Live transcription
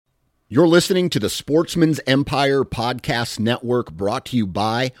You're listening to the Sportsman's Empire Podcast Network, brought to you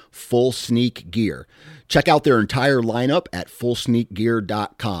by Full Sneak Gear. Check out their entire lineup at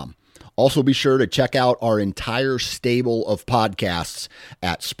fullsneakgear.com. Also be sure to check out our entire stable of podcasts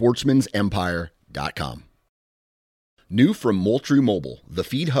at sportsmansempire.com. New from Moultrie Mobile, the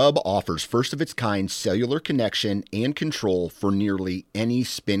Feed Hub offers first-of-its-kind cellular connection and control for nearly any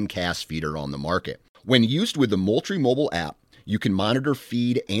spin cast feeder on the market. When used with the Moultrie Mobile app, you can monitor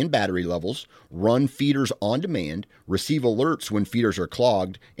feed and battery levels, run feeders on demand, receive alerts when feeders are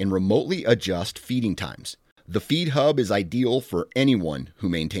clogged, and remotely adjust feeding times. The Feed Hub is ideal for anyone who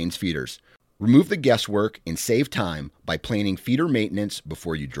maintains feeders. Remove the guesswork and save time by planning feeder maintenance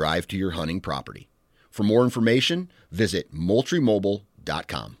before you drive to your hunting property. For more information, visit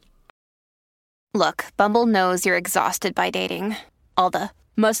MoultrieMobile.com. Look, Bumble knows you're exhausted by dating. All the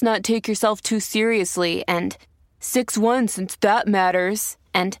must not take yourself too seriously and 6'1" since that matters.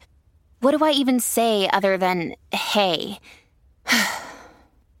 And what do I even say other than, hey?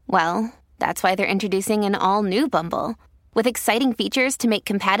 Well, that's why they're introducing an all-new Bumble, with exciting features to make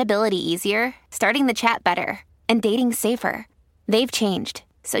compatibility easier, starting the chat better, and dating safer. They've changed,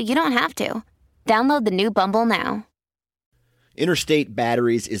 so you don't have to. Download the new Bumble now. Interstate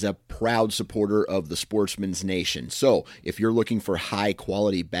Batteries is a proud supporter of the Sportsman's Nation. So if you're looking for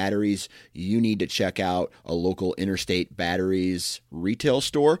high-quality batteries, you need to check out a local Interstate Batteries retail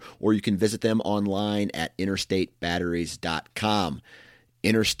store, or you can visit them online at interstatebatteries.com.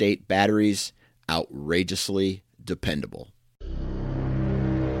 Interstate Batteries, outrageously dependable.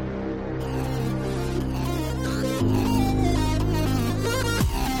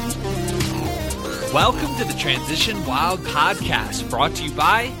 Welcome to the Transition Wild Podcast, brought to you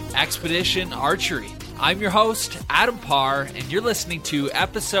by Expedition Archery. I'm your host, Adam Parr, and you're listening to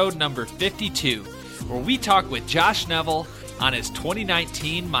episode number 52, where we talk with Josh Neville on his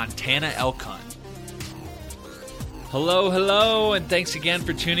 2019 Montana elk hunt. Hello, and thanks again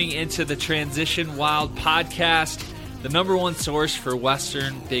for tuning into the Transition Wild Podcast, the number one source for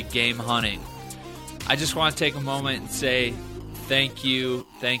Western big game hunting. I just want to take a moment and say thank you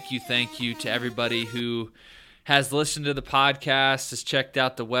to everybody who has listened to the podcast, has checked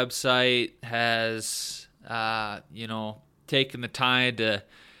out the website, has taken the time to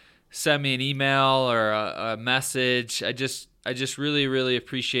send me an email or a message. I just really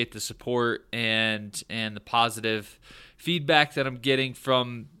appreciate the support and the positive feedback that I'm getting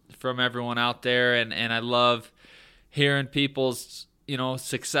from everyone out there, and I love hearing people's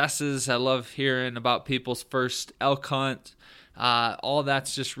successes. I love hearing about people's first elk hunt. All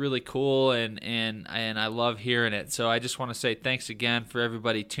that's just really cool, and I love hearing it. So I just want to say thanks again for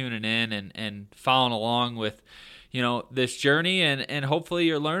everybody tuning in and following along with this journey, and hopefully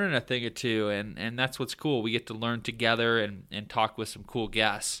you're learning a thing or two, and that's what's cool. We get to learn together and talk with some cool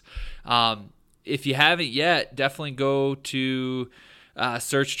guests. If you haven't yet, definitely go to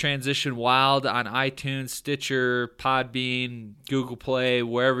search Transition Wild on iTunes, Stitcher, Podbean, Google Play,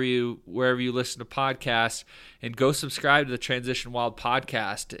 wherever you listen to podcasts, and go subscribe to the Transition Wild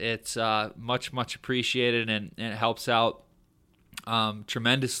podcast. It's much appreciated, and it helps out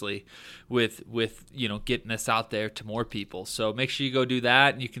tremendously with getting this out there to more people. So make sure you go do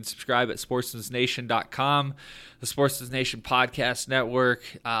that, and you can subscribe at sportsmansnation.com, the Sportsman's Nation Podcast Network.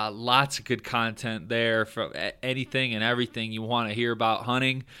 Lots of good content there from anything and everything you want to hear about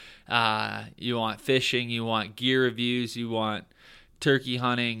hunting. You want fishing, you want gear reviews, you want turkey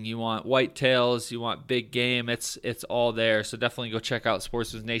hunting, you want whitetails, you want big game. It's all there. So definitely go check out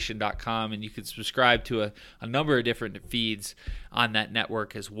sportsmansnation.com, and you can subscribe to a number of different feeds on that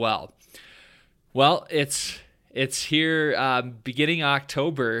network as well. Well, it's here beginning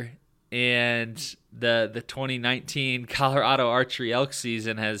October, and the 2019 Colorado archery elk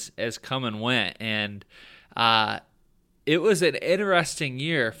season has come and went, and it was an interesting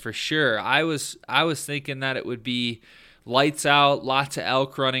year for sure. I was thinking that it would be lights out, lots of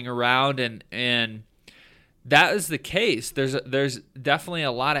elk running around, and that is the case. There's definitely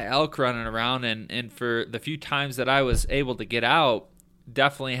a lot of elk running around, and for the few times that I was able to get out,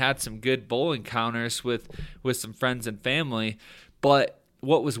 definitely had some good bull encounters with some friends and family. But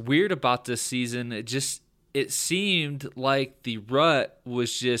what was weird about this season, it seemed like the rut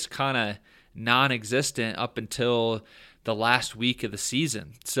was just kind of non-existent up until the last week of the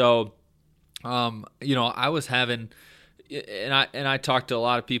season. So I was having, and I talked to a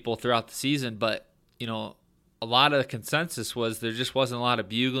lot of people throughout the season, but a lot of the consensus was there just wasn't a lot of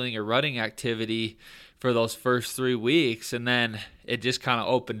bugling or rutting activity for those first 3 weeks, and then it just kind of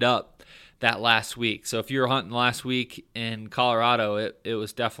opened up that last week. So if you were hunting last week in Colorado, it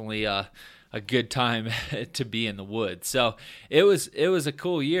was definitely a a good time to be in the woods. So it was a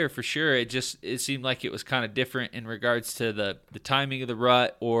cool year for sure. It seemed like it was kind of different in regards to the timing of the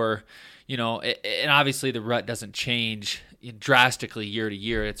rut, or and obviously the rut doesn't change drastically year to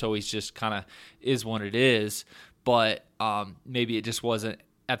year. It's always just kind of is what it is. But maybe it just wasn't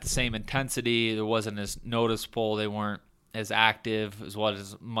at the same intensity. It wasn't as noticeable. They weren't as active as well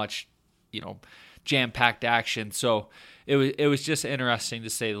as much, jam-packed action. So it was just interesting to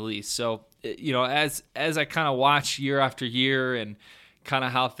say the least. So, as I kind of watch year after year and kind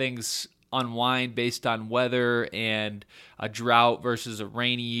of how things unwind based on weather and a drought versus a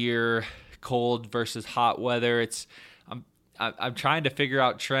rainy year, cold versus hot weather, I'm trying to figure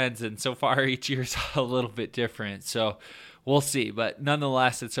out trends, and so far each year's a little bit different. So we'll see. But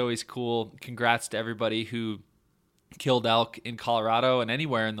nonetheless, it's always cool. Congrats to everybody who killed elk in Colorado and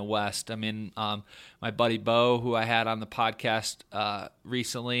anywhere in the West. I mean, my buddy Bo, who I had on the podcast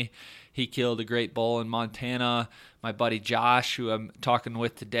recently, he killed a great bull in Montana. My buddy Josh, who I'm talking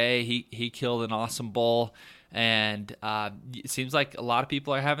with today, he killed an awesome bull. And it seems like a lot of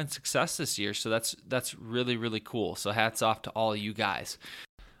people are having success this year, so that's really, really cool. So hats off to all of you guys.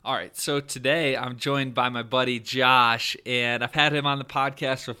 All right, so today I'm joined by my buddy Josh, and I've had him on the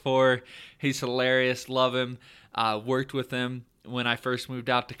podcast before. He's hilarious, love him. Worked with him when I first moved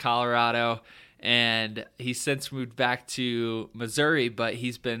out to Colorado, and he's since moved back to Missouri, but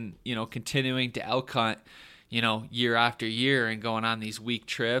he's been, continuing to elk hunt, year after year and going on these week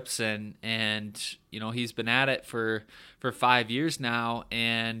trips, and he's been at it for 5 years now.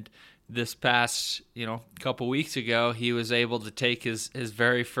 And this past, couple weeks ago, he was able to take his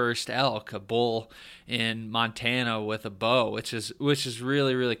very first elk, a bull in Montana with a bow, which is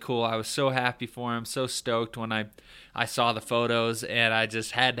really, really cool. I was so happy for him, so stoked when I saw the photos, and I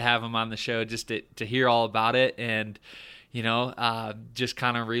just had to have him on the show just to hear all about it and just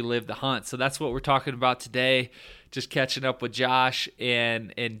kind of relive the hunt. So that's what we're talking about today, just catching up with Josh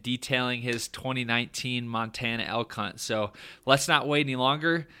and detailing his 2019 Montana elk hunt. So let's not wait any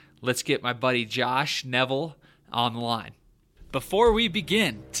longer. Let's get my buddy Josh Neville on the line. Before we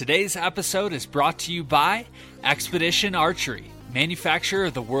begin, today's episode is brought to you by Expedition Archery, manufacturer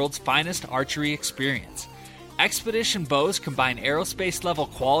of the world's finest archery experience. Expedition bows combine aerospace-level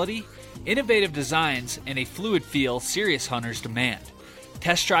quality, innovative designs, and a fluid feel serious hunters demand.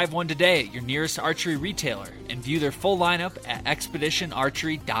 Test drive one today at your nearest archery retailer and view their full lineup at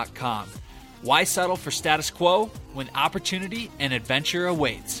expeditionarchery.com. Why settle for status quo when opportunity and adventure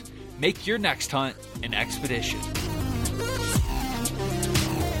awaits? Make your next hunt an expedition.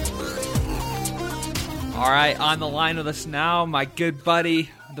 All right, on the line with us now, my good buddy,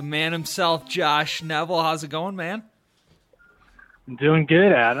 the man himself, Josh Neville. How's it going, man? I'm doing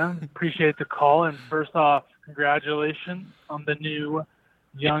good, Adam. Appreciate the call. And first off, congratulations on the new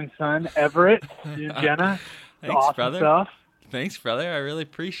young son, Everett, and Jenna. Thanks, awesome brother. Stuff. Thanks, brother. I really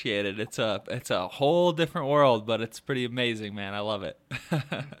appreciate it. It's a whole different world, but it's pretty amazing, man. I love it.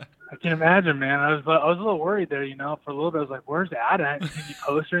 I can imagine, man. I was a little worried there, for a little bit. I was like, "Where's Adam? Did he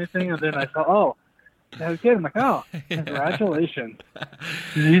post or anything?" And then I saw, that was good. I'm like, "Oh, congratulations!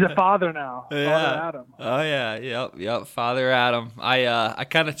 He's a father now." Yeah. Father Adam. Oh yeah. Yep. Father Adam. I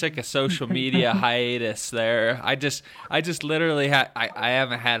kind of took a social media hiatus there. I just literally I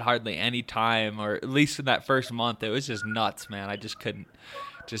haven't had hardly any time, or at least in that first month, it was just nuts, man. I just couldn't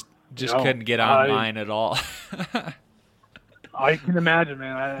couldn't get online at all. I can imagine,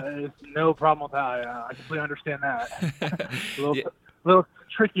 man. It's no problem with that. I completely understand that. a little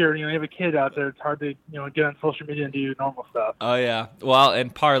trickier. You have a kid out there. It's hard to get on social media and do normal stuff. Oh yeah. Well,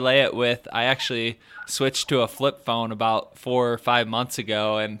 and parlay it with, I actually switched to a flip phone about 4 or 5 months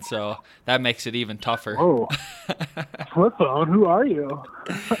ago, and so that makes it even tougher. Oh, flip phone? Who are you?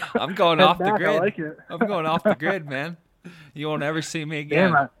 I'm going off the grid. I like it. I'm going off the grid, man. You won't ever see me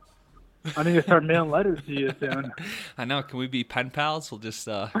again. Damn, I need to start mailing letters to you soon. I know. Can we be pen pals? We'll just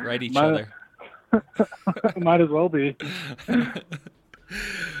write each other. Might as well be.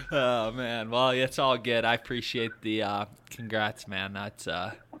 Oh, man. Well, it's all good. I appreciate the congrats, man. That's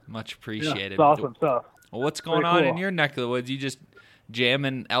much appreciated. Yeah, it's awesome stuff. Well, what's going on in your neck of the woods? You just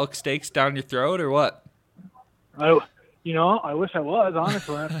jamming elk steaks down your throat or what? I wish I was,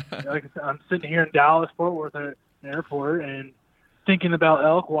 honestly. I'm sitting here in Dallas, Fort Worth at an airport, and thinking about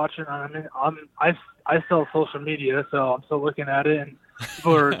elk, watching. I sell social media, so I'm still looking at it, and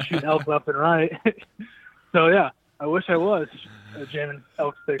people are shooting elk left and right. So yeah, I wish I was jamming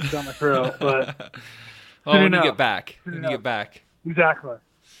elk sticks down my throat. But when you get back, exactly.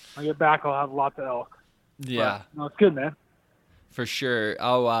 When I get back, I'll have lots of elk. Yeah, but, no, it's good, man. For sure.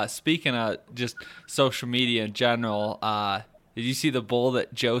 Oh, speaking of just social media in general, Did you see the bull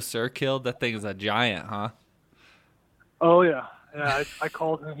that Joe Sir killed? That thing is a giant, huh? Oh yeah, yeah. I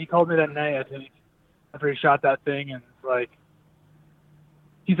called him. He called me that night, I think, after he shot that thing, and like,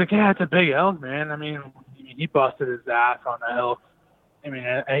 he's like, yeah, it's a big elk, man. I mean, he busted his ass on the elk. I mean,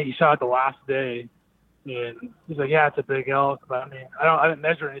 he shot it the last day, and he's like, yeah, it's a big elk, but I mean, I haven't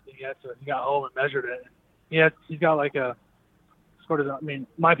measured anything yet, so he got home and measured it. He's got like a sort of, I mean,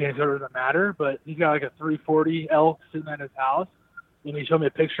 my opinion sort of doesn't matter, but he's got like a 340 elk sitting at his house, and he showed me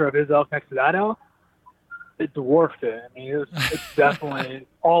a picture of his elk next to that elk. It dwarfed it. I mean, it's definitely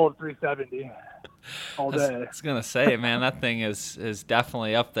all of 370 all day. I was gonna say, man, that thing is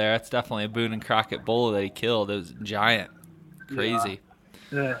definitely up there. It's definitely a Boone and Crockett bull that he killed. It was giant, crazy.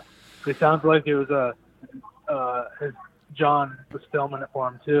 Yeah. It sounds like it was his John was filming it for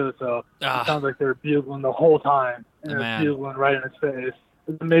him too, so it sounds like they were bugling the whole time, and they're bugling right in his face.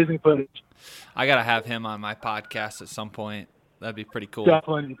 It's amazing footage. I gotta have him on my podcast at some point. That'd be pretty cool.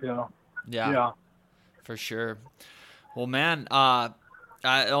 Definitely need to. Yeah, for sure. Well, man, the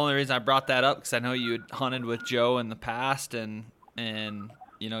only reason I brought that up because I know you had hunted with Joe in the past, and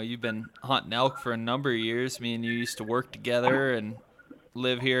you know you've been hunting elk for a number of years. Me and you used to work together and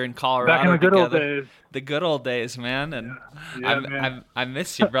live here in Colorado back in the good together. old days. The good old days, man. And man. I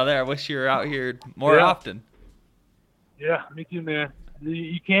miss you, brother. I wish you were out here more often. Yeah, me too, man.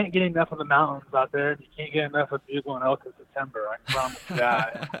 You can't get enough of the mountains out there. You can't get enough of bugling elk in September. I promise you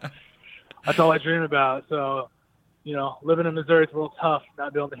that. That's all I dream about. So, you know, living in Missouri is a little tough,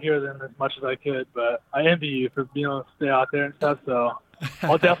 not being able to hear them as much as I could. But I envy you for being able to stay out there and stuff. So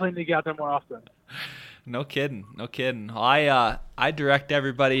I'll definitely need to get out there more often. No kidding. I direct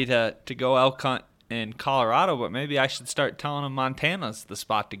everybody to go elk hunt in Colorado, but maybe I should start telling them Montana's the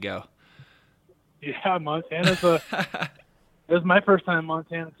spot to go. Yeah, Montana's it was my first time in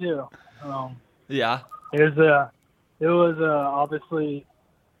Montana too. Yeah. It was obviously,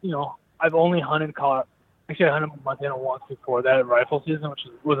 you know, I've only hunted Colorado. Actually, I hunted Montana once before that rifle season, which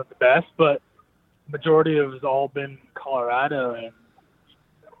wasn't the best, but majority of it has all been Colorado, and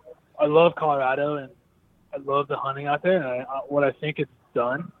I love Colorado, and I love the hunting out there, and what I think it's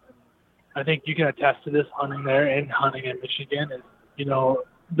done, I think you can attest to this hunting there and hunting in Michigan is, you know,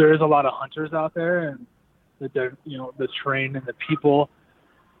 there is a lot of hunters out there, and they're, you know, the terrain and the people,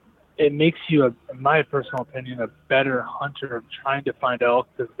 it makes you, in my personal opinion, a better hunter of trying to find elk,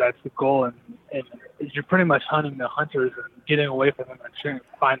 because that's the goal, and you're pretty much hunting the hunters and getting away from them and trying to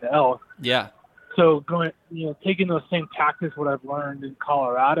find the elk. Yeah. So taking those same tactics, what I've learned in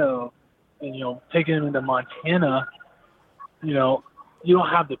Colorado, and, you know, taking them into Montana, you know, you don't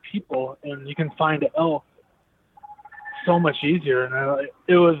have the people, and you can find elk so much easier. And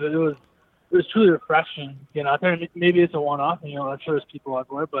it was truly refreshing getting out there. Maybe it's a one-off, and, you know, I'm sure there's people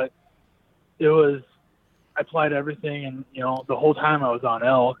everywhere, but I applied everything, and, you know, the whole time I was on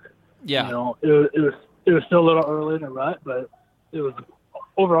elk. Yeah. You know, it was still a little early in the rut, but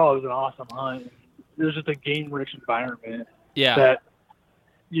overall it was an awesome hunt. It was just a game-rich environment. Yeah. That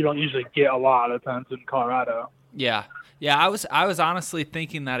you don't usually get a lot of times in Colorado. Yeah. I was honestly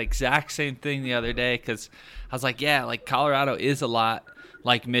thinking that exact same thing the other day, because I was like, yeah, like Colorado is a lot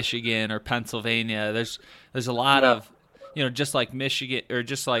like Michigan or Pennsylvania. There's a lot of, you know, just like Michigan or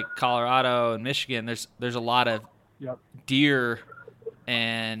just like Colorado and Michigan. There's a lot of deer,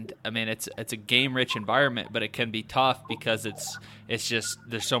 and I mean it's a game rich environment, but it can be tough because it's just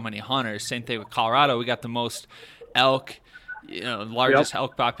there's so many hunters. Same thing with Colorado. We got the most elk, you know, largest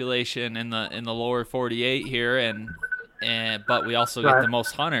elk population in the lower 48 here, and but we also get the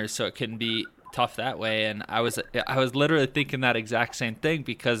most hunters, so it can be tough that way. And I was literally thinking that exact same thing,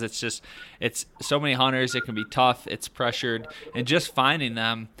 because it's so many hunters, it can be tough, it's pressured, and just finding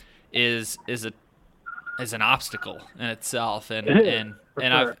them is an obstacle in itself. And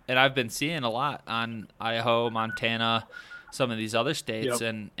I've been seeing a lot on Idaho, Montana, some of these other states,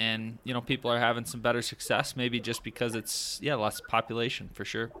 and you know, people are having some better success, maybe just because it's less population, for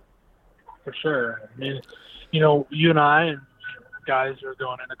sure. For sure. I mean, you know, you and I and guys are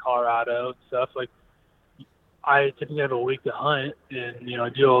going into Colorado and stuff, like, I typically have a week to hunt, and, you know, I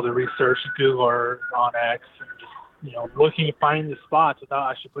do all the research, Google or on X, and just, you know, finding the spots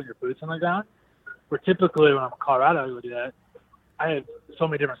without actually putting your boots on the ground. Where typically when I'm in Colorado, I would do that. I have so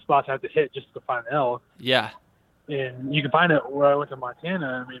many different spots I have to hit just to find the elk. Yeah. And you can find it where I went to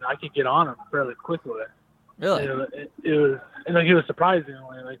Montana. I mean, I could get on them fairly quickly. Really? It was surprising.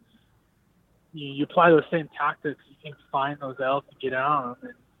 Like, you apply those same tactics, you can find those elk and get on them,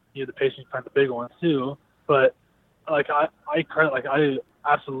 and you have the patience to find the big ones too. But like I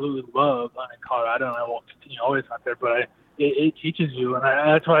absolutely love hunting Colorado, and I won't continue always hunt there. But it teaches you, and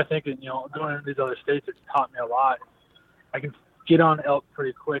that's what I think. You know, going into these other states, it's taught me a lot. I can get on elk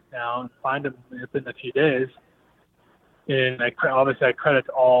pretty quick now and find them within a few days. And obviously I credit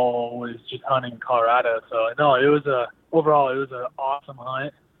always just hunting in Colorado. So no, overall it was an awesome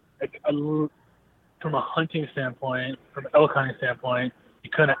hunt. From a hunting standpoint, from an elk hunting standpoint, you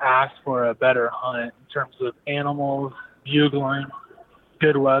couldn't ask for a better hunt in terms of animals, bugling,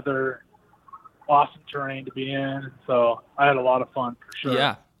 good weather, awesome terrain to be in. So I had a lot of fun for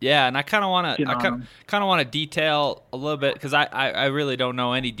sure. Yeah, and I kind of want to detail a little bit because I really don't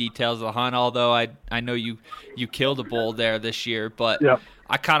know any details of the hunt. Although I know you killed a bull there this year, but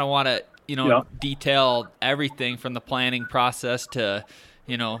I kind of want to detail everything from the planning process to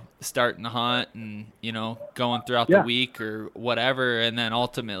starting the hunt and going throughout the week or whatever, and then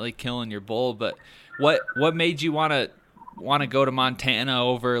ultimately killing your bull. But what made you want to go to Montana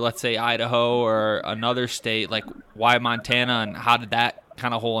over, let's say, Idaho or another state? Like, why Montana, and how did that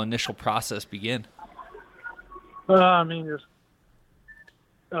kind of whole initial process begin? I mean, there's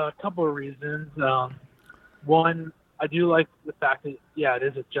a couple of reasons. One, I do like the fact that, it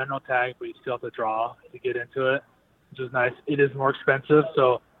is a general tag, but you still have to draw to get into it, which is nice. It is more expensive,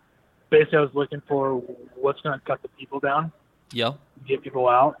 so basically I was looking for what's going to cut the people down, get people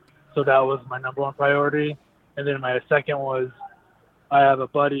out. So that was my number one priority. And then my second was I have a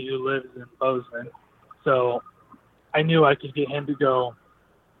buddy who lives in Bozeman, so I knew I could get him to go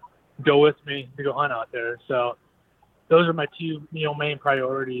with me to go hunt out there. So those are my two main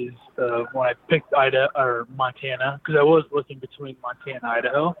priorities when I picked Idaho or Montana, because I was looking between Montana and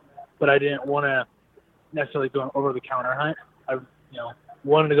Idaho, but I didn't want to necessarily go an over-the-counter hunt. I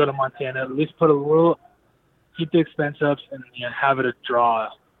wanted to go to Montana, at least keep the expense up and have it a draw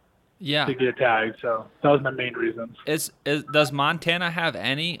to get a tag. So that was my main reasons. Does Montana have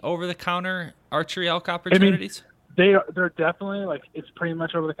any over-the-counter archery elk opportunities? They're definitely, it's pretty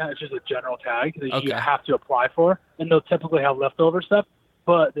much over the counter. It's just a general tag that you have to apply for, and they'll typically have leftover stuff,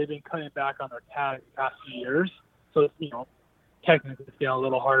 but they've been cutting back on their tags the past few years, so it's, technically it's getting a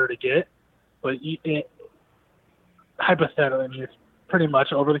little harder to get, but hypothetically, I mean, it's pretty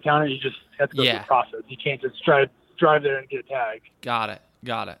much over the counter. You just have to go through the process. You can't just drive there and get a tag. Got it.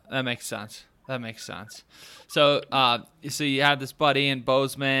 That makes sense. So so you had this buddy in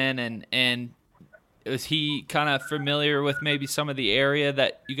Bozeman, and was he kind of familiar with maybe some of the area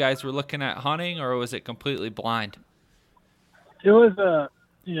that you guys were looking at hunting, or was it completely blind? It was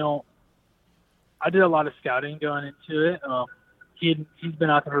I did a lot of scouting going into it. He's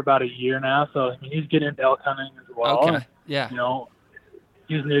been out there for about a year now, so I mean, he's getting into elk hunting as well. Okay. Yeah.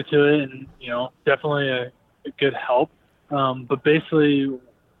 He's new to it, and definitely a good help. But basically,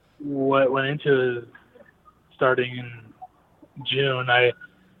 what went into is starting in June. I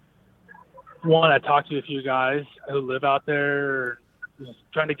talked to a few guys who live out there,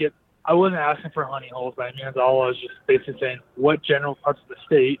 trying to get. I wasn't asking for honey holes by any means. All I was just basically saying, what general parts of the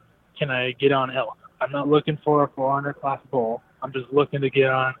state can I get on elk? I'm not looking for a 400 class bull. I'm just looking to get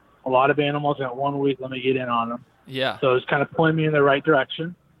on a lot of animals in 1 week. Let me get in on them. Yeah. So it's kind of pointing me in the right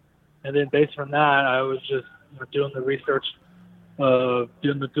direction. And then based on that, I was just doing the research,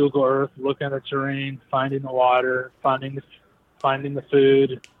 doing the Google Earth, looking at the terrain, finding the water, finding the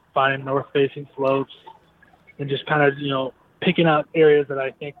food, finding north-facing slopes, and just kind of, picking out areas that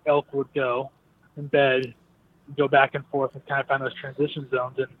I think elk would go in bed, go back and forth, and kind of find those transition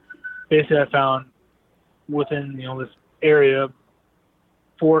zones. And basically I found within, this area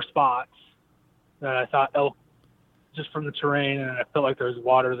 4 spots that I thought elk, just from the terrain, and I felt like there was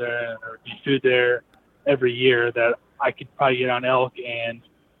water there and there would be food there every year, that I could probably get on elk. And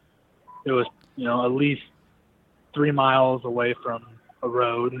it was, at least 3 miles away from a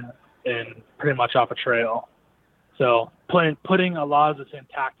road and pretty much off a trail. So putting a lot of the same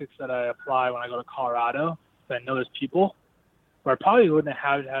tactics that I apply when I go to Colorado, that I know there's people, where I probably wouldn't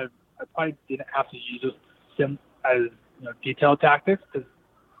have I probably didn't have to use them as detailed tactics, because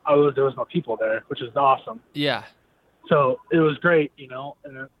there was no people there, which is awesome. Yeah. So it was great,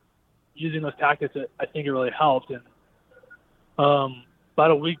 and using those tactics, I think it really helped. And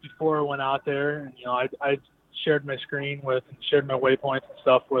about a week before I went out there, and I shared my screen and shared my waypoints and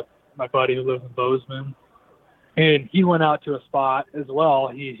stuff with my buddy who lives in Bozeman. And he went out to a spot as well.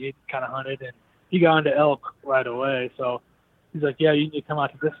 He kind of hunted, and he got into elk right away. So he's like, yeah, you need to come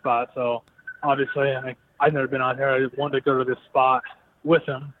out to this spot. So obviously, I've never been out there. I wanted to go to this spot with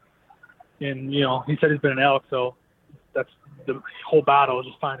him. And, he said he's been an elk, so that's the whole battle,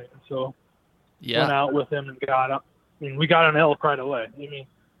 just finding him. So went out with him and we got an elk right away. I mean,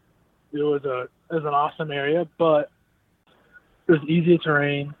 it was an awesome area, but it was easy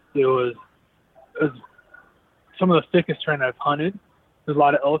terrain. It was some of the thickest terrain I've hunted. There's a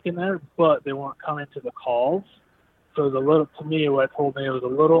lot of elk in there, but they weren't coming to the calls. So it was a little, to me, what it told me, it was a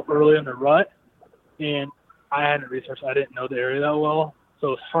little early in the rut, and I hadn't researched. I didn't know the area that well,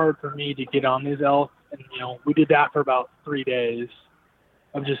 so it's hard for me to get on these elk. And we did that for about 3 days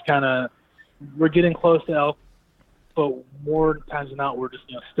of just kind of, we're getting close to elk, but more times than not, we're just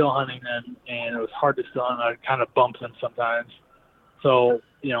still hunting them, and it was hard to still hunt. I kind of bumped them sometimes. So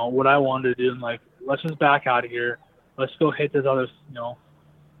what I wanted to do, I'm like, let's just back out of here. Let's go hit those other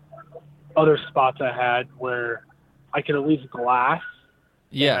other spots I had where I could at least glass.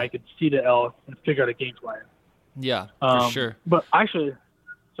 Yeah. And I could see the elk and figure out a game plan. Yeah, for sure. But actually,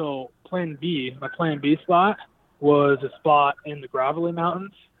 so my plan B spot was a spot in the Gravelly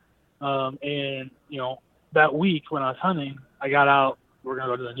Mountains. And, that week when I was hunting, I got out, we're going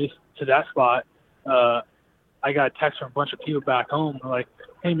to go to that spot. I got a text from a bunch of people back home. They're like,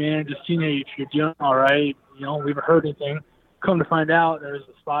 hey, man, just seeing if you're doing all right. We haven't heard anything. Come to find out, there's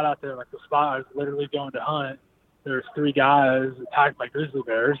a spot out there, like the spot I was literally going to hunt. There's 3 guys attacked by grizzly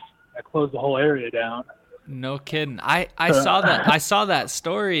bears. I closed the whole area down. No kidding. I saw that. I saw that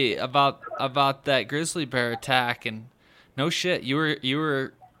story about that grizzly bear attack, and no shit, you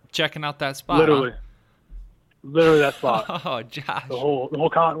were checking out that spot. Literally that spot. Oh, Josh. The whole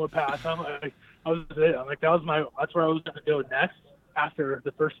Cottonwood Pass. I'm like, that's where I was going to go next after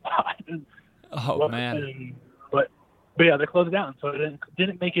the first spot. Oh man. But yeah, they closed it down, so it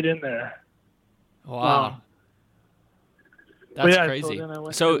didn't make it in there. Wow. That's crazy.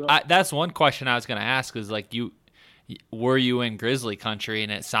 So that's one question I was going to ask is like, were you in grizzly country?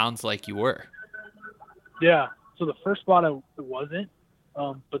 And it sounds like you were. Yeah. So the first spot it wasn't,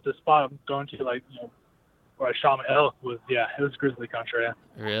 but the spot I'm going to, where I shot my elk it was grizzly country.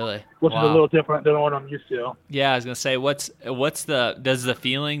 Really? Which is a little different than what I'm used to. Yeah, I was gonna say, does the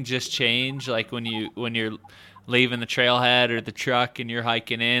feeling just change like when you're leaving the trailhead or the truck and you're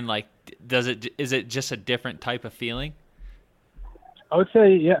hiking in? Like, is it just a different type of feeling? I would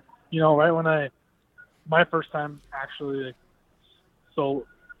say, yeah. Right when my first time actually, so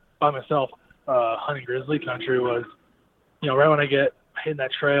by myself, hunting grizzly country was, right when I get hitting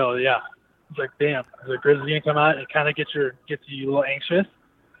that trail, yeah. It's like, damn, there's a grizzly gonna come out. It kind of gets you a little anxious.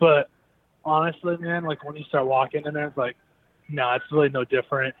 But honestly, man, like when you start walking in there, it's like, no, it's really no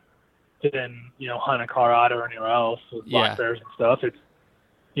different than, hunting Colorado or anywhere else with black bears and stuff. It's,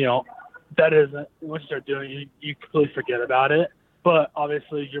 that isn't, once you start doing it, you completely forget about it. But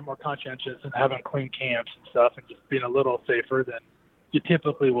obviously you're more conscientious and having clean camps and stuff and just being a little safer than you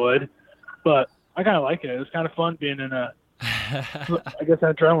typically would. But I kind of like it. It was kind of fun being in I guess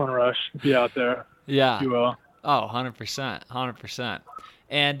an adrenaline rush to be out there. Yeah. If you will. Oh, 100%. 100%.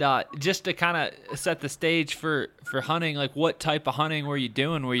 And just to kind of set the stage for hunting, like what type of hunting were you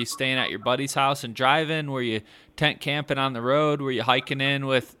doing? Were you staying at your buddy's house and driving? Were you tent camping on the road? Were you hiking in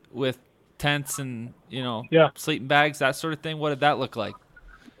with tents and, sleeping bags, that sort of thing? What did that look like?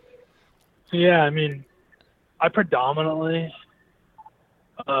 Yeah, I mean, I predominantly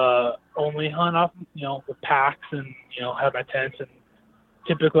only hunt off, with packs and, have my tents. And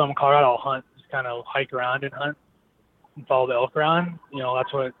typically I'm in Colorado, I'll hunt, just kind of hike around and hunt and follow the elk around.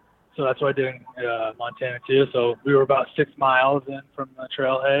 That's what I did in Montana too. So we were about 6 miles in from the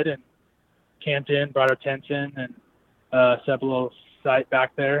trailhead and camped in, brought our tents in, and set up a little site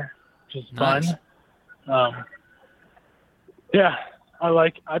back there, which is fun. Yeah,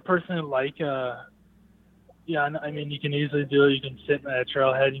 I personally like, I mean, you can easily do it. You can sit in a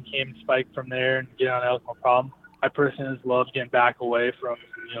trailhead and camp and spike from there and get on elk, no problem. I personally just love getting back away from,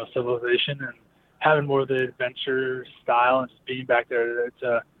 civilization and having more of the adventure style and just being back there. It's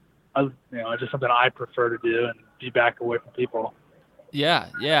just something I prefer to do and be back away from people. Yeah.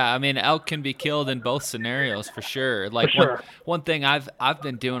 I mean, elk can be killed in both scenarios for sure. Like for sure. One thing I've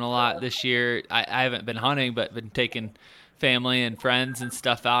been doing a lot this year. I haven't been hunting, but been taking family and friends and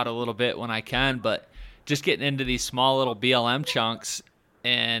stuff out a little bit when I can. But just getting into these small little BLM chunks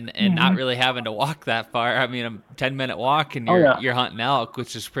and not really having to walk that far. I mean, a 10-minute walk and you're hunting elk,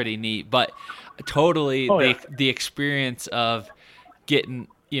 which is pretty neat. But totally the experience of getting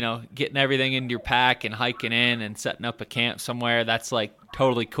everything into your pack and hiking in and setting up a camp somewhere, that's like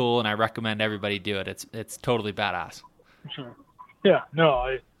totally cool, and I recommend everybody do it. It's totally badass. Sure. Yeah, no,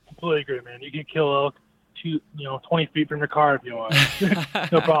 I completely agree, man. You can kill elk 20 feet from your car if you want.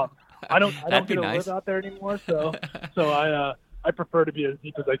 No problem. I don't get to live out there anymore, so I prefer to be as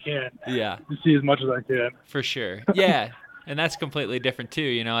deep as I can. Yeah. To see as much as I can. For sure. Yeah. And that's completely different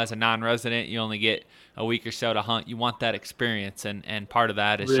too. As a non-resident, you only get a week or so to hunt. You want that experience, and part of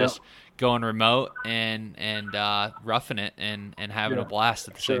that is just going remote and roughing it and having a blast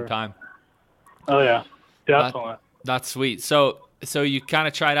at the same time. Oh yeah, definitely. That's sweet. So you kind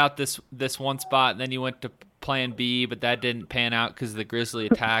of tried out this one spot, and then you went to plan B, but that didn't pan out because of the grizzly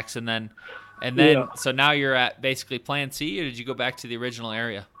attacks. And then, so now you're at basically plan C, or did you go back to the original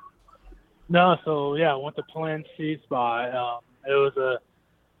area? No, so I went to plan C spot. It was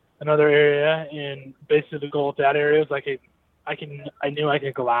another area, and basically the goal of that area was I knew I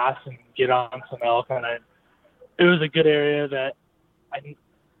could glass and get on some elk, and it was a good area that I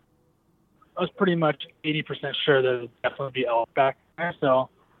was pretty much 80% sure that there would definitely be elk back there. So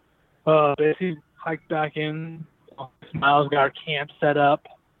basically hiked back in, 6 miles, got our camp set up.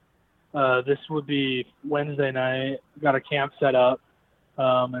 This would be Wednesday night, got our camp set up.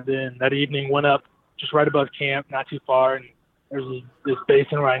 And then that evening went up just right above camp, not too far, and there's this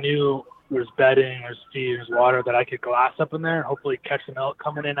basin where I knew there's bedding, there's feed, there's water that I could glass up in there and hopefully catch some elk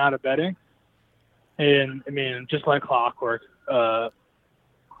coming in out of bedding. And, I mean, just like clockwork,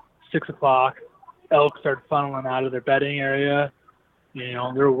 6 o'clock, elk started funneling out of their bedding area. You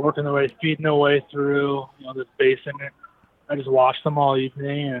know, they were working their way, feeding their way through, this basin. I just watched them all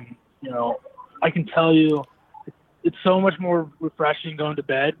evening, and, I can tell you, it's so much more refreshing going to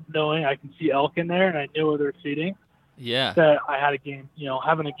bed knowing I can see elk in there and I knew where they're feeding. Yeah. That I had a game,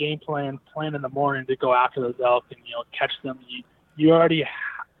 having a game plan in the morning to go after those elk and, catch them. You already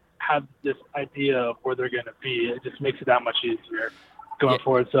have this idea of where they're going to be. It just makes it that much easier going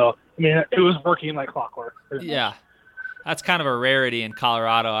forward. So, I mean, it was working like clockwork. Yeah. That's kind of a rarity in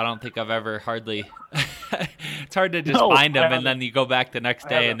Colorado. I don't think I've ever hardly it's hard to just find them and then you go back the next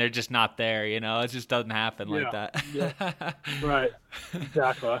day and they're just not there, It just doesn't happen like that. Yeah. Right.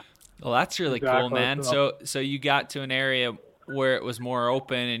 Exactly. Well, that's really cool, man. So you got to an area where it was more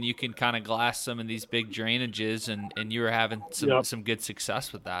open and you can kind of glass some of these big drainages and you were having some good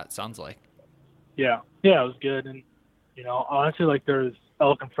success with that, sounds like. Yeah. Yeah, it was good. And, honestly, like there's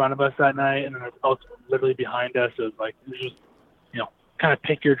elk in front of us that night and then there's elk literally behind us. It was just, kind of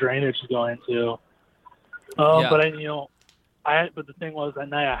pick your drainage to go into. But but the thing was that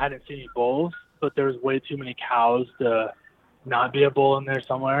night I hadn't seen any bulls, but there was way too many cows to not be a bull in there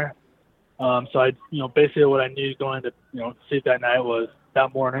somewhere. So I, basically what I knew going to, sleep that night was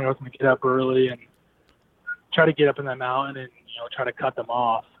that morning I was going to get up early and try to get up in that mountain and, try to cut them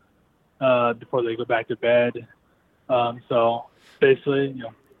off, before they go back to bed. So basically,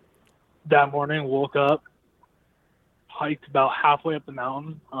 that morning woke up, hiked about halfway up the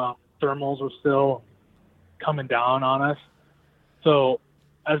mountain. Thermals were still coming down on us. So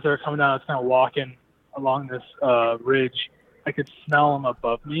as they're coming down, I was kind of walking along this ridge. I could smell them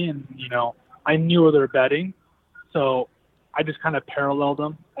above me, and I knew where they were bedding, so I just kind of paralleled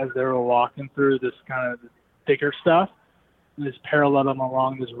them as they were walking through this kind of thicker stuff, and just paralleled them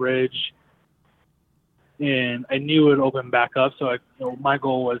along this ridge. And I knew it would open back up, so my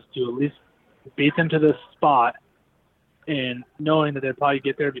goal was to at least beat them to this spot, and knowing that they'd probably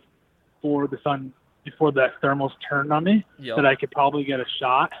get there before that thermals turned on me, that I could probably get a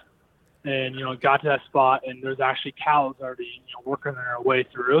shot. And, got to that spot, and there's actually cows already, working their way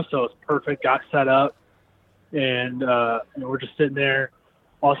through. So it's perfect, got set up, and we're just sitting there.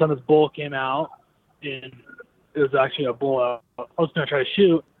 All of a sudden, this bull came out, and it was actually a bull I was going to try to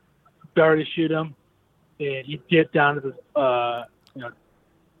shoot. Started to shoot him, and he dipped down to this,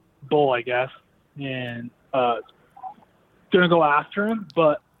 bull, I guess, and going to go after him,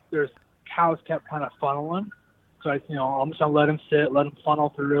 but there's cows kept kind of funneling. So I'm just going to let him sit, let him funnel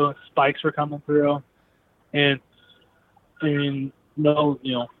through, and spikes were coming through. And,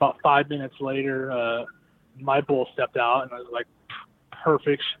 about 5 minutes later, my bull stepped out, and I was like,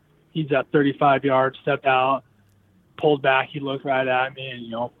 perfect. He's at 35 yards, stepped out, pulled back. He looked right at me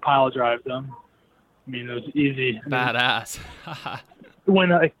and, pile drived him. I mean, it was easy. Badass. When,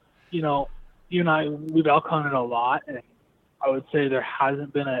 you and I, we've elk hunted a lot, and I would say there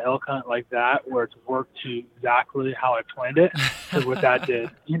hasn't been an elk hunt like that where it's worked to exactly how I planned it, because what that did,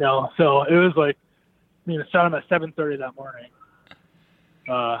 So it was like, it started at 7:30 that morning.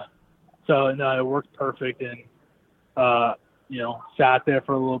 It worked perfect, and sat there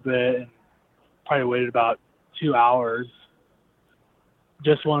for a little bit and probably waited about 2 hours.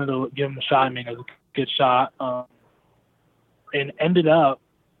 Just wanted to give him a shot. I mean, it was a good shot, and ended up,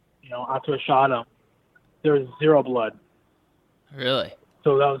 after I shot him, there was 0 blood. Really?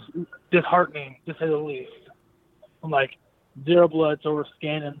 So that was disheartening, to say the least. I'm like, 0 blood, so we're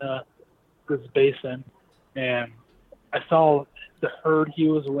scanning this basin, and I saw the herd he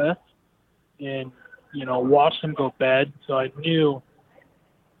was with, and, watched him go bed, so I knew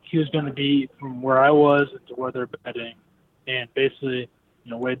he was going to be from where I was to where they're bedding, and basically,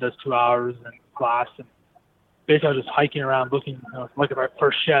 waited those 2 hours and glassed, and basically I was just hiking around looking, like our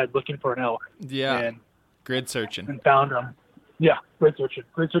first shed, looking for an elk. Yeah, and grid searching. And found him. Yeah, grid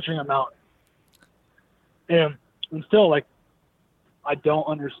searching a mountain. And still, like, I don't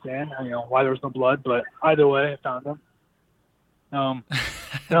understand, why there was no blood, but either way, I found him. No,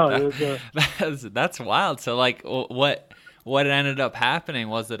 it was that's wild. So, like, what ended up happening?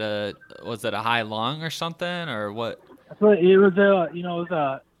 Was it a high lung or something, or what? it was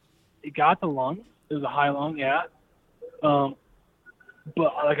it got the lungs. It was a high lung, yeah. But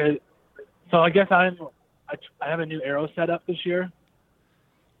I guess I have a new arrow set up this year.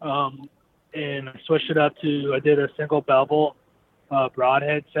 And I switched it up I did a single bevel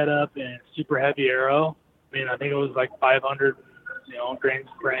broadhead setup and super heavy arrow. I mean, I think it was like 500, grains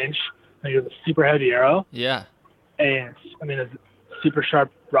per inch. I think it was a super heavy arrow. Yeah. And I mean, it's super sharp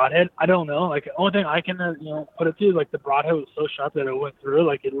broadhead. I don't know. Like, the only thing I can, put it to is, like, the broadhead was so sharp that it went through.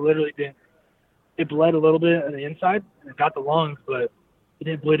 Like, it literally didn't. It bled a little bit on the inside and it got the lungs, but it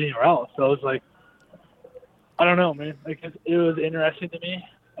didn't bleed anywhere else. So it was like, I don't know, man. Like, it was interesting to me.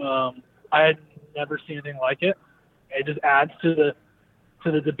 I had never seen anything like it. It just adds to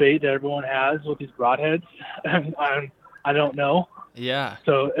the debate that everyone has with these broadheads. I don't know. Yeah.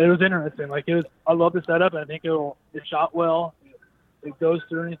 So it was interesting. Like, I love the setup. And I think it shot well. It goes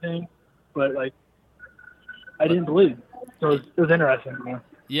through anything, but, like, I didn't bleed. So it was interesting to me.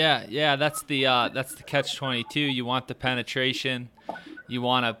 Yeah. That's the catch-22. You want the penetration. You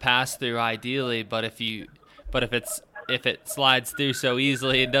want to pass through ideally, but if it slides through so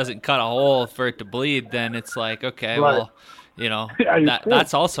easily and doesn't cut a hole for it to bleed, then it's like, okay, right. Well, Yeah,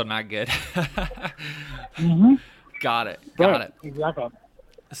 that's also not good. Mm-hmm. Got it. Exactly.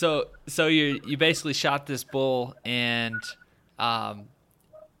 So you basically shot this bull and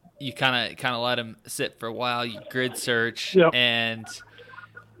you kind of let him sit for a while. You grid search. Yep. And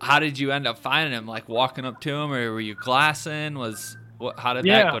how did you end up finding him? Like, walking up to him, or were you glassing? How did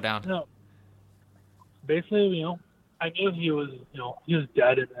that go down? No. Basically, I knew he was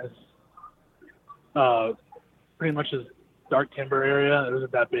dead in this, pretty much this dark timber area. It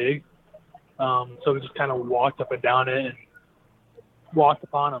wasn't that big. So we just kind of walked up and down it and walked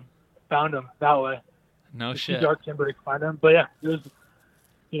upon him, found him that way. No shit. Dark timber to find him. But yeah, it was,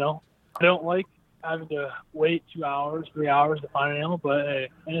 I don't like having to wait 2 hours, 3 hours to find an animal, but at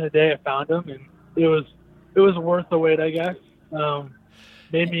the end of the day, I found him, and it was worth the wait, I guess.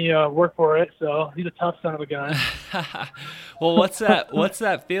 Made me work for it, so he's a tough son of a gun. Well, what's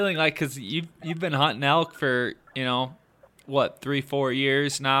that feeling like? Because you've been hunting elk for 3-4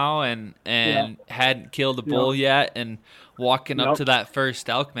 years now, and hadn't killed a bull yet, and walking up to that first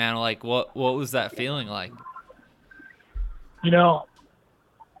elk, man. Like, what was that feeling like?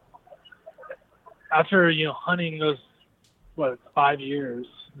 After hunting those 5 years,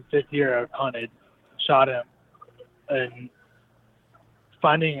 the 5th year I've hunted, shot him, and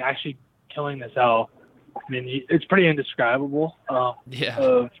finding actually killing this elk, I mean, it's pretty indescribable.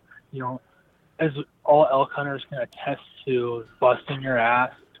 Yeah. As all elk hunters can attest to, busting your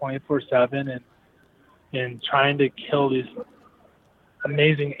ass 24/7 and trying to kill these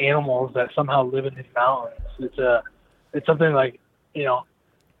amazing animals that somehow live in these mountains. It's something like,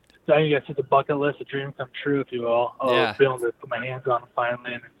 I guess it's a bucket list, a dream come true, if you will, of being able to put my hands on them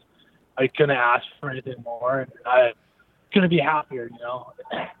finally. And I couldn't ask for anything more, and I couldn't be happier.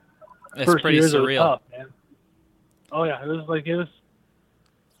 It's First pretty years surreal. were tough, man. Oh yeah, it was.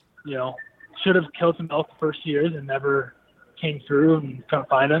 Should have killed some elk the first years and never came through and couldn't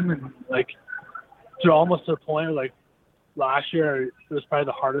find them, and to almost to the point where, like, last year it was probably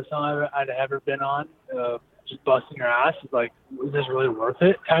the hardest one I'd ever been on. Just busting your ass. It's like, is this really worth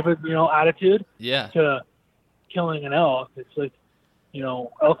it? Type of attitude. Yeah. To killing an elk, it's like,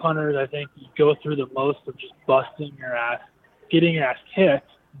 elk hunters, I think, you go through the most of just busting your ass, getting your ass kicked.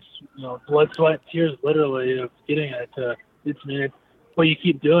 Blood, sweat, and tears, literally, of getting it to its minute. But you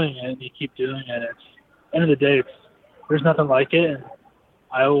keep doing it, and you keep doing it. It's end of the day, there's nothing like it, and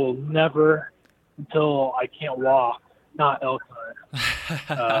I will never, until I can't walk, not elk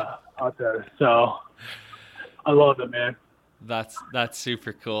hunt out there. So I love it, man. That's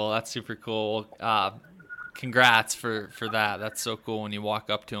super cool. That's super cool. Congrats for that. That's so cool when you walk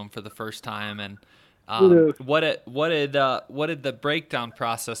up to them for the first time. And what did the breakdown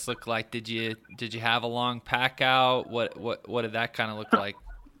process look like? Did you have a long pack out? What did that kind of look like?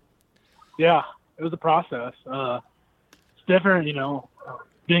 Yeah, it was a process. It's different,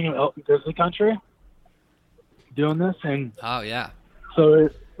 being in elk and grizzly country, doing this, and oh yeah. So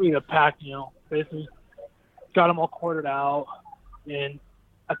we had packed, basically got them all quartered out, and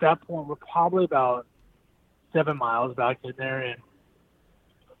at that point we're probably about 7 miles back in there, and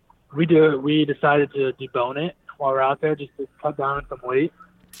we decided to debone it while we're out there, just to cut down on some weight.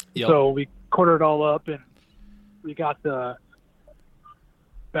 Yep. So we quartered it all up, and we got the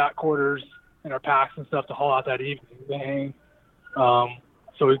back quarters in our packs and stuff to haul out that evening to hang.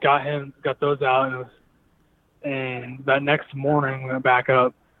 So we got those out, and that next morning we went back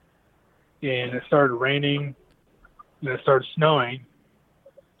up, and it started raining, and it started snowing,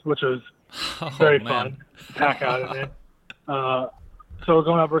 which was very fun to pack out in it. So we're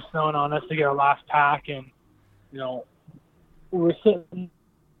going up, we're snowing on us to get our last pack, and we were sitting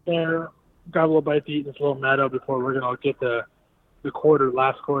there, got a little bite to eat in this little meadow before we're gonna get the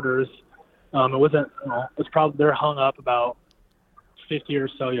last quarters. It wasn't, it's probably, they're hung up about 50 or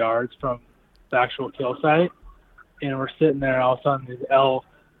so yards from the actual kill site, and we're sitting there. All of a sudden, these elk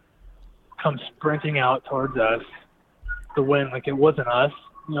come sprinting out towards us. The wind, like it wasn't us,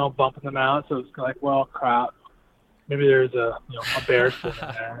 bumping them out. So it's like, well, crap, maybe there's a bear sitting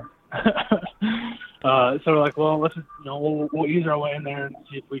there. So we're like, well, let's just, we'll ease our way in there and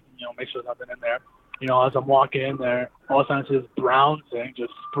see if we can, make sure there's nothing in there. As I'm walking in there, all of a sudden I see this brown thing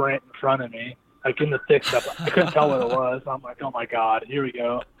just sprint in front of me, like in the thick stuff. I couldn't tell what it was. I'm like, oh my God, here we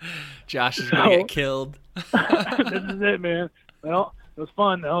go. Josh is going to get killed. This is it, man. Well, it was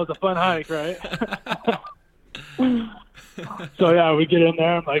fun. That was a fun hike, right? So yeah, we get in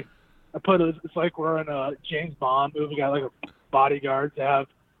there. I'm like, it's like we're in a James Bond movie. We got like a bodyguard to have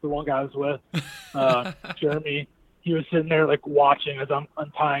the one guy I was with, Jeremy. He was sitting there like watching as I'm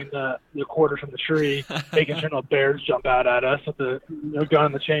untying the quarters from the tree, making sure no bears jump out at us with the gun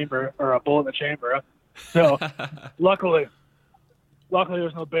in the chamber or a bullet in the chamber. So luckily there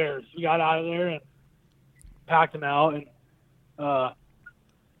was no bears. We got out of there and packed them out, and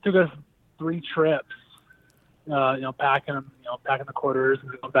took us 3 trips. Packing them, packing the quarters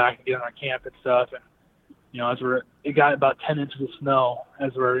and going back and getting our camp and stuff. And it got about 10 inches of snow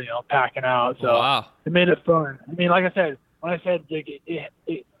as we're packing out. So wow. It made it fun. I mean, like I said, when I said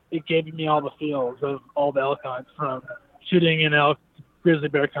it gave me all the feels of all the elk hunts, from shooting in elk, grizzly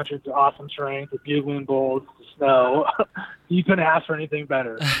bear country, to awesome terrain, to bugling bulls, to snow. You couldn't ask for anything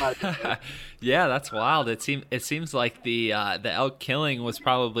better, in my opinion. Yeah, that's wild. It seems like the elk killing was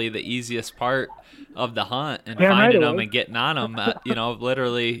probably the easiest part of the hunt, and finding them and getting on them,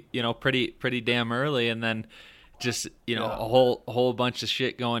 literally, pretty damn early, and then just a whole bunch of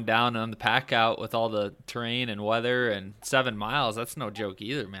shit going down on the pack out with all the terrain and weather, and 7 miles. That's no joke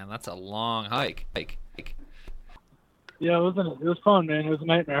either, man. That's a long hike. Yeah, it was fun, man. It was a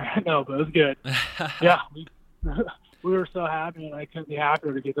nightmare. I know, but it was good. Yeah, we were so happy, and I couldn't be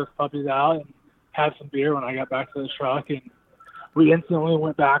happier to get those puppies out and have some beer when I got back to the truck. And we instantly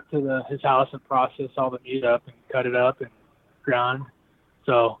went back to his house and processed all the meat up and cut it up and ground.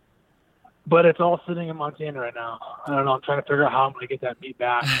 So, but it's all sitting in Montana right now. I don't know. I'm trying to figure out how I'm going to get that meat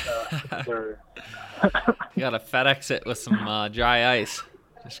back. You got to FedEx it with some dry ice.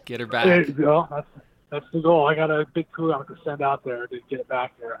 Just get her back. There you go. That's the goal. I got a big crew I'm going to send out there to get it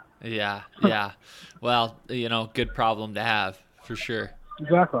back there. Yeah. Well, good problem to have for sure.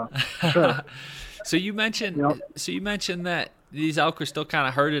 Exactly. Sure. So you mentioned that these elk are still kind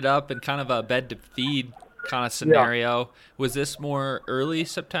of herded up and kind of a bed to feed kind of scenario. Yeah. Was this more early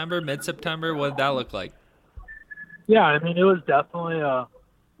September, mid-September? What did that look like? Yeah, I mean, it was definitely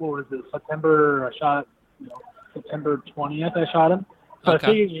September. I shot, September 20th. I shot him. So okay. I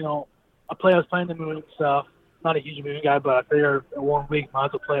figured, I was playing the moon and stuff. Not a huge moon guy, but I figured a warm week might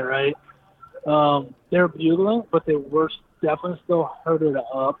as well play it right. They were bugling, but they were definitely still herded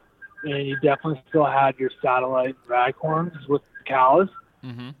up, and you definitely still had your satellite raghorns with the cows.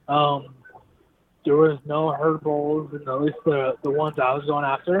 Mm-hmm. There was no herd bulls, and at least the ones I was going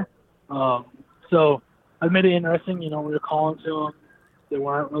after. So I made it interesting. We were calling to them. They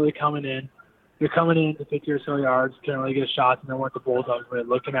weren't really coming in. They're coming in to 50 or so yards, couldn't really get shots, and they weren't the bulls I was really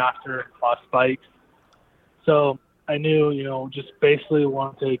looking after, lost spikes. So I knew, just basically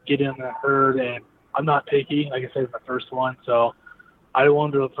wanted to get in the herd, and I'm not picky. Like I said, it's my first one, so I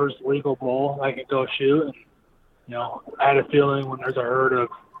wanted the first legal bull I could go shoot. And, I had a feeling when there's a herd of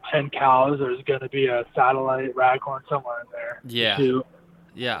 10 cows, there's going to be a satellite raghorn somewhere in there. Yeah. Too.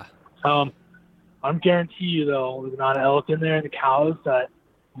 Yeah. I'm guarantee you, though, there's not an elk in there and the cows that,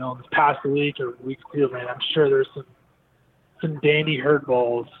 this past week or week 2, man, I'm sure there's some dandy herd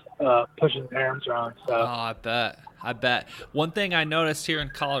bulls pushing parents around. So. Oh, I bet. One thing I noticed here in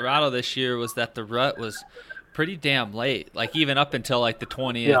Colorado this year was that the rut was pretty damn late, like even up until like the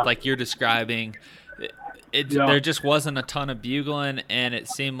 20th, like you're describing. There just wasn't a ton of bugling, and it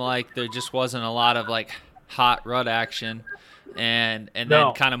seemed like there just wasn't a lot of like hot rut action, and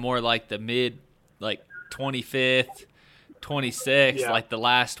then kind of more like the mid, like 25th, 26th, like the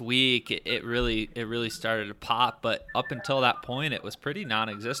last week, it really started to pop. But up until that point, it was pretty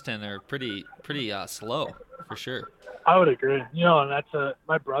non-existent or pretty slow for sure. I would agree. And that's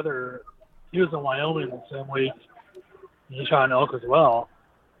my brother he was in Wyoming the same week. He shot an elk as well.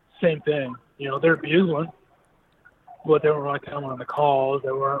 Same thing. You know, they're bugling, but they weren't really coming on the calls.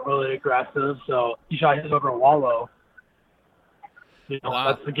 They weren't really aggressive. So he shot his over a wallow. You know, Wow.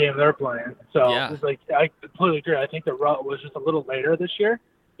 That's the game they're playing. So Yeah. it's like, I completely agree. I think the rut was just a little later this year.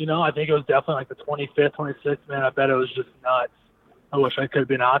 You know, I think it was definitely like the 25th, 26th. Man, I bet it was just nuts. I wish I could have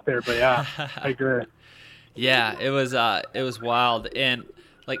been out there, but yeah, I agree. Yeah, it was wild. And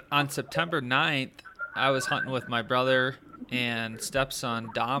like on September 9th, I was hunting with my brother and stepson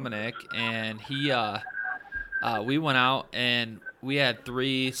Dominic, and we went out and we had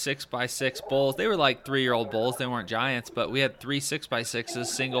 3 6x6 bulls. They were like 3-year-old bulls. They weren't giants, but we had 3 6x6s,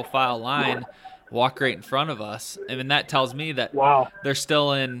 single file line, walk right in front of us. I mean, that tells me that Wow. they're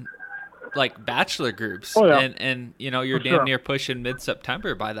still in like bachelor groups. Oh, yeah. And you know, you're For damn sure. near pushing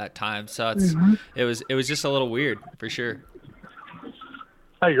mid-September by that time. So it was just a little weird for sure.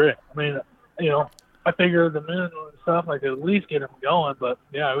 I agree. I mean, you know, I figured the moon and stuff, like at least get them going, but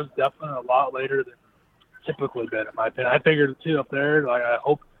yeah, it was definitely a lot later than typically been, in my opinion. I figured it too up there. Like, I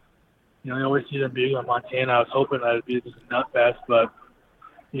hope, you know, you always see them being in Montana. I was hoping that it'd be just a nut fest, but,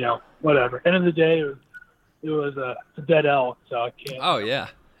 you know, whatever. End of the day, it was a dead elk, so I can't, Oh yeah.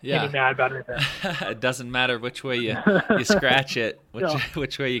 can't be mad about anything. It doesn't matter which way you scratch it, Yeah.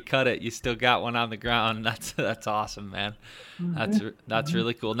 which way you cut it, you still got one on the ground. That's awesome, man. That's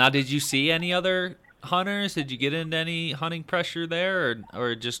really cool. Now, did you see any other hunters? Did you get into any hunting pressure there,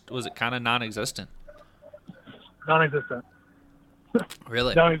 or just was it kind of non-existent? Non-existent.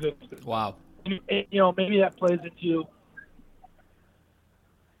 Really? Non-existent. Wow. And, you know, maybe that plays into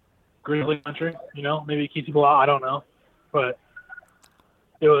grizzly country, you know, maybe it keeps people out, I don't know. But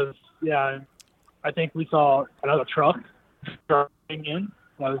it was, yeah, I think we saw another truck driving in.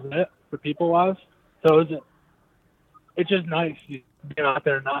 That was it for people-wise. So it's just nice being out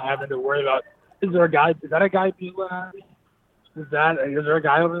there and not having to worry about, is that a guy bugling at me? Is there a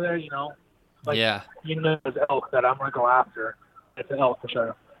guy over there, you know? Like, Yeah. you know, it's elk that I'm going to go after. It's an elk for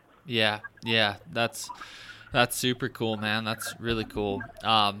sure. Yeah. That's super cool, man. That's really cool.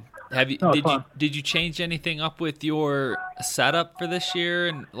 Did you change anything up with your setup for this year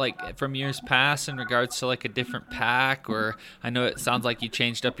and like from years past in regards to like a different pack? Or I know it sounds like you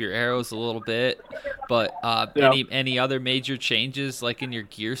changed up your arrows a little bit, but Yeah. any other major changes like in your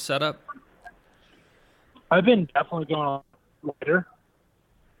gear setup? I've been definitely going lighter.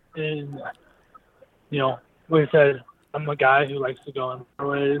 And, you know, like I said, I'm a guy who likes to go in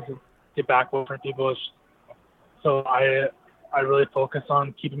ways and get back away from people. So I really focus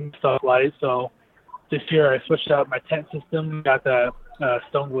on keeping stuff light. So this year I switched out my tent system, got the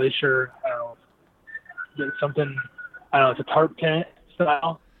Stone Glacier, I don't know, it's a tarp tent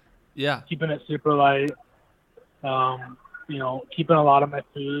style, Yeah. keeping it super light. You know, keeping a lot of my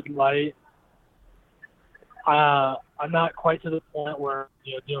food light. I'm not quite to the point where,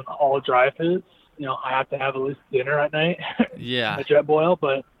 you know, doing all dry foods. You know, I have to have at least dinner at night. Yeah. a jet boil,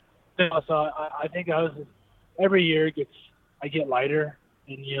 but you know, so I think every year I get lighter,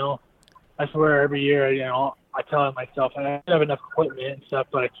 and you know, I swear every year, you know, I tell myself I have enough equipment and stuff,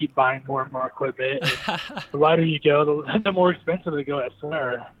 but I keep buying more and more equipment. And the lighter you go, the more expensive they go. I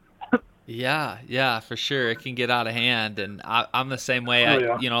swear. Yeah, for sure. It can get out of hand, and I'm the same way. Oh,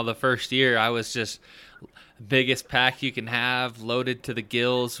 yeah. You know, the first year I was just biggest pack you can have, loaded to the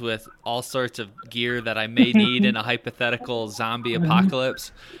gills with all sorts of gear that I may need in a hypothetical zombie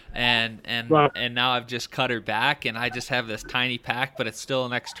apocalypse, and Right. and now I've just cut her back, and I just have this tiny pack, but it's still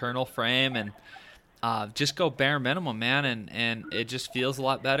an external frame, and just go bare minimum, man, and it just feels a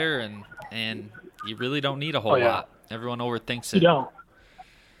lot better, and you really don't need a whole Oh, yeah. lot. Everyone overthinks You it. don't.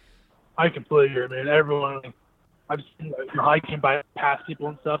 I completely agree, man. Everyone, I've seen hiking by past people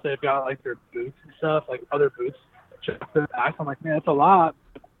and stuff. They've got like their boots and stuff, like other boots. Just their back. I'm like, man, that's a lot.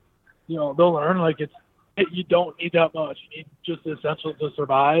 You know, they'll learn like you don't need that much. You need just the essentials to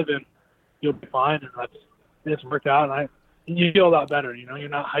survive, and you'll be fine. And it's worked out, and you feel a lot better. You know, you're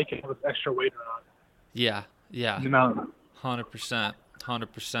not hiking with extra weight around. Yeah. You know, 100%.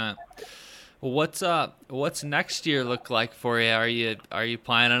 Well, what's next year look like for you? Are you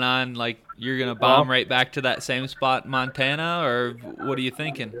planning on like you're gonna bomb right back to that same spot in Montana, or what are you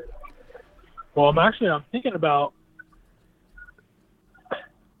thinking? well, I'm thinking about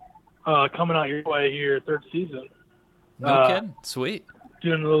coming out your way here, third season. No kidding. Sweet.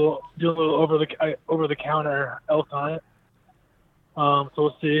 Doing a little over the counter elk hunt. So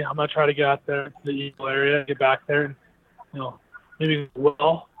we'll see. I'm gonna try to get out there to the Eagle area, get back there, and you know, maybe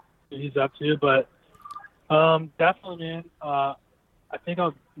Will he's up to. But definitely, man. I think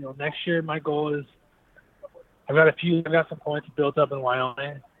next year my goal is I've got some points built up in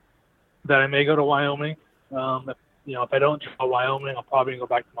Wyoming. that I may go to Wyoming. If I don't try Wyoming, I'll probably go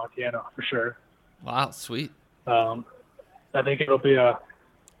back to Montana for sure. Wow, sweet. I think it'll be I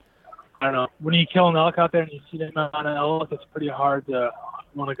don't know, when you kill an elk out there and you see the amount of elk, it's pretty hard to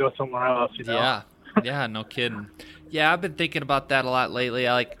want to go somewhere else, you know? Yeah, no kidding. Yeah, I've been thinking about that a lot lately.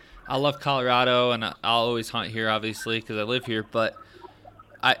 I love Colorado, and I'll always hunt here, obviously, because I live here, but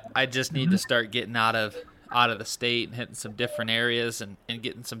I just need to start getting out of the state and hitting some different areas and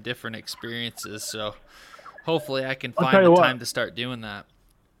getting some different experiences. So hopefully I can find the time to start doing that.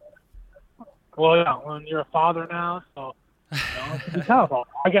 Well, yeah, when you're a father now, so it's be tough.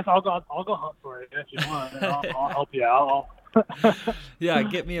 I guess I'll go hunt for it if you want. And I'll help you out. Yeah,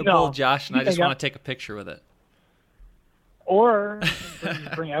 get me a bull, Josh, and I just want to take a picture with it. Or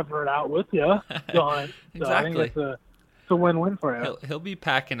bring Everett out with you. Go hunt. So exactly. I think it's a win-win for you. He'll be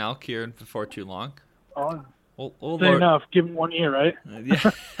packing elk here before too long. Oh, We'll fair enough. Give him 1 year, right?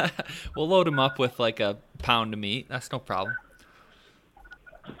 Yeah, we'll load him up with like a pound of meat. That's no problem.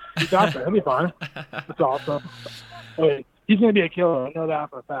 You got that. He'll be fine. That's awesome. Wait, he's gonna be a killer. I know that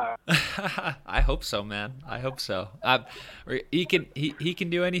for a fact. I hope so, man. I hope so. He can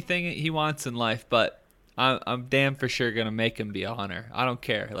do anything he wants in life, but I'm damn for sure gonna make him be a hunter. I don't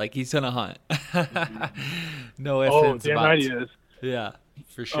care. Like, he's gonna hunt. No ifs, ands, damn buts. right he is. Yeah,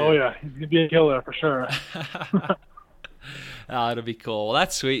 for sure. Oh yeah, he's gonna be a killer for sure. Oh, it'll be cool. Well,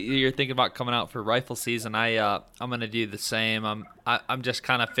 that's sweet. You're thinking about coming out for rifle season. I'm gonna do the same. I'm just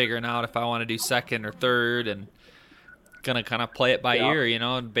kind of figuring out if I want to do second or third, and gonna kind of play it by ear, you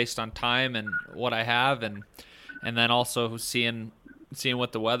know, based on time and what I have, and then also seeing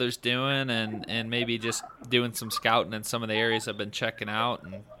what the weather's doing, and maybe just doing some scouting in some of the areas I've been checking out,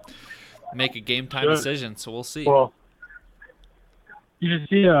 and make a game time decision. So we'll see. Well, you just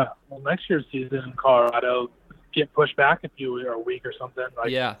see next year's season in Colorado get pushed back a week or something. Like,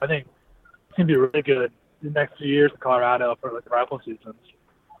 yeah, I think it's gonna be really good the next few years in Colorado for like rifle seasons.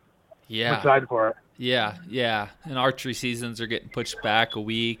 Yeah, I'm excited for it. Yeah, and archery seasons are getting pushed back a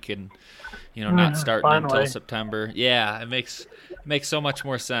week, and not starting until September. Yeah, it makes so much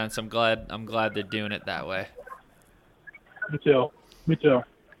more sense. I'm glad they're doing it that way. Me too.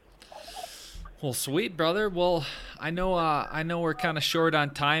 Well, sweet, brother. Well, I know we're kind of short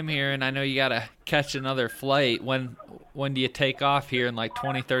on time here, and I know you got to catch another flight. When do you take off here? In like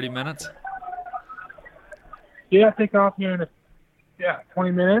 20, 30 minutes? Yeah, I take off here in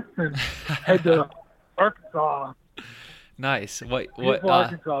 20 minutes and head to Arkansas. Nice. What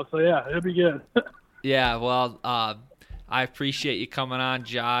Arkansas, so yeah, it'll be good. Yeah, well, I appreciate you coming on,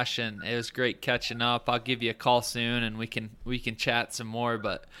 Josh, and it was great catching up. I'll give you a call soon, and we can chat some more.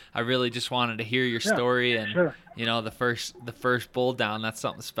 But I really just wanted to hear your story, and sure. The first bull down. That's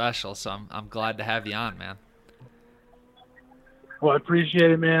something special. So I'm glad to have you on, man. Well, I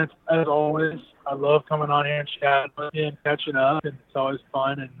appreciate it, man. As always, I love coming on here and chatting with you and catching up, and it's always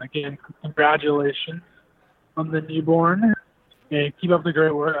fun. And again, congratulations on the newborn, and keep up the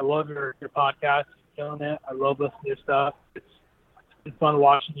great work. I love your podcast. Killing it. I love listening to your stuff. It's fun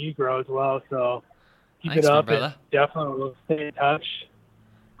watching you grow as well. So keep it up, and definitely we'll stay in touch.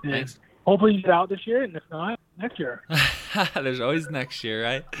 And Thanks. Hopefully you get out this year, and if not, next year. There's always next year,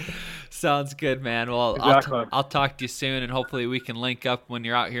 right? Sounds good, man. Well, exactly. I'll talk to you soon, and hopefully we can link up when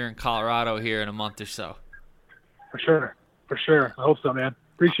you're out here in Colorado here in a month or so. For sure. I hope so, man.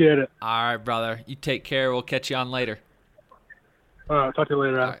 Appreciate it. All right, brother. You take care. We'll catch you on later. All right. Talk to you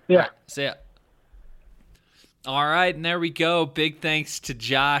later. Right. Yeah. All right. See ya. All right, and there we go. Big thanks to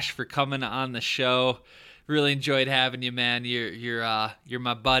Josh for coming on the show. Really enjoyed having you, man. You're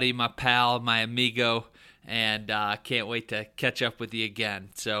my buddy, my pal, my amigo, and can't wait to catch up with you again.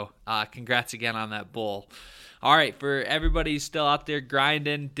 So congrats again on that bull. All right, for everybody who's still out there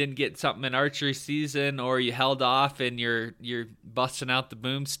grinding, didn't get something in archery season, or you held off and you're busting out the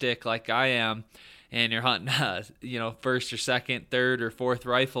boomstick like I am, and you're hunting, first or second, third or fourth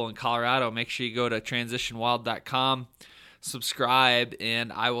rifle in Colorado, make sure you go to transitionwild.com, subscribe,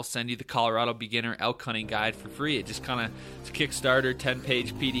 and I will send you the Colorado Beginner Elk Hunting Guide for free. It just kind of, it's a Kickstarter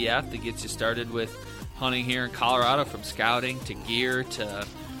 10-page PDF that gets you started with hunting here in Colorado, from scouting to gear to,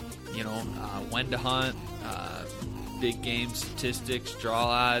 when to hunt, big game statistics, draw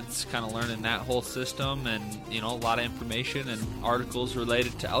odds, kind of learning that whole system, and, a lot of information and articles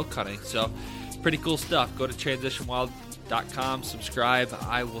related to elk hunting. So, pretty cool stuff. Go to transitionwild.com, subscribe.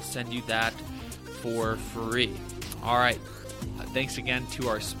 I will send you that for free. All right. Thanks again to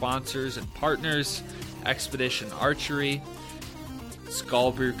our sponsors and partners, Expedition Archery,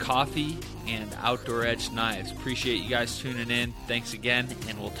 Skull Brew Coffee, and Outdoor Edge Knives. Appreciate you guys tuning in. Thanks again,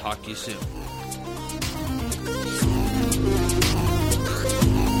 and we'll talk to you soon.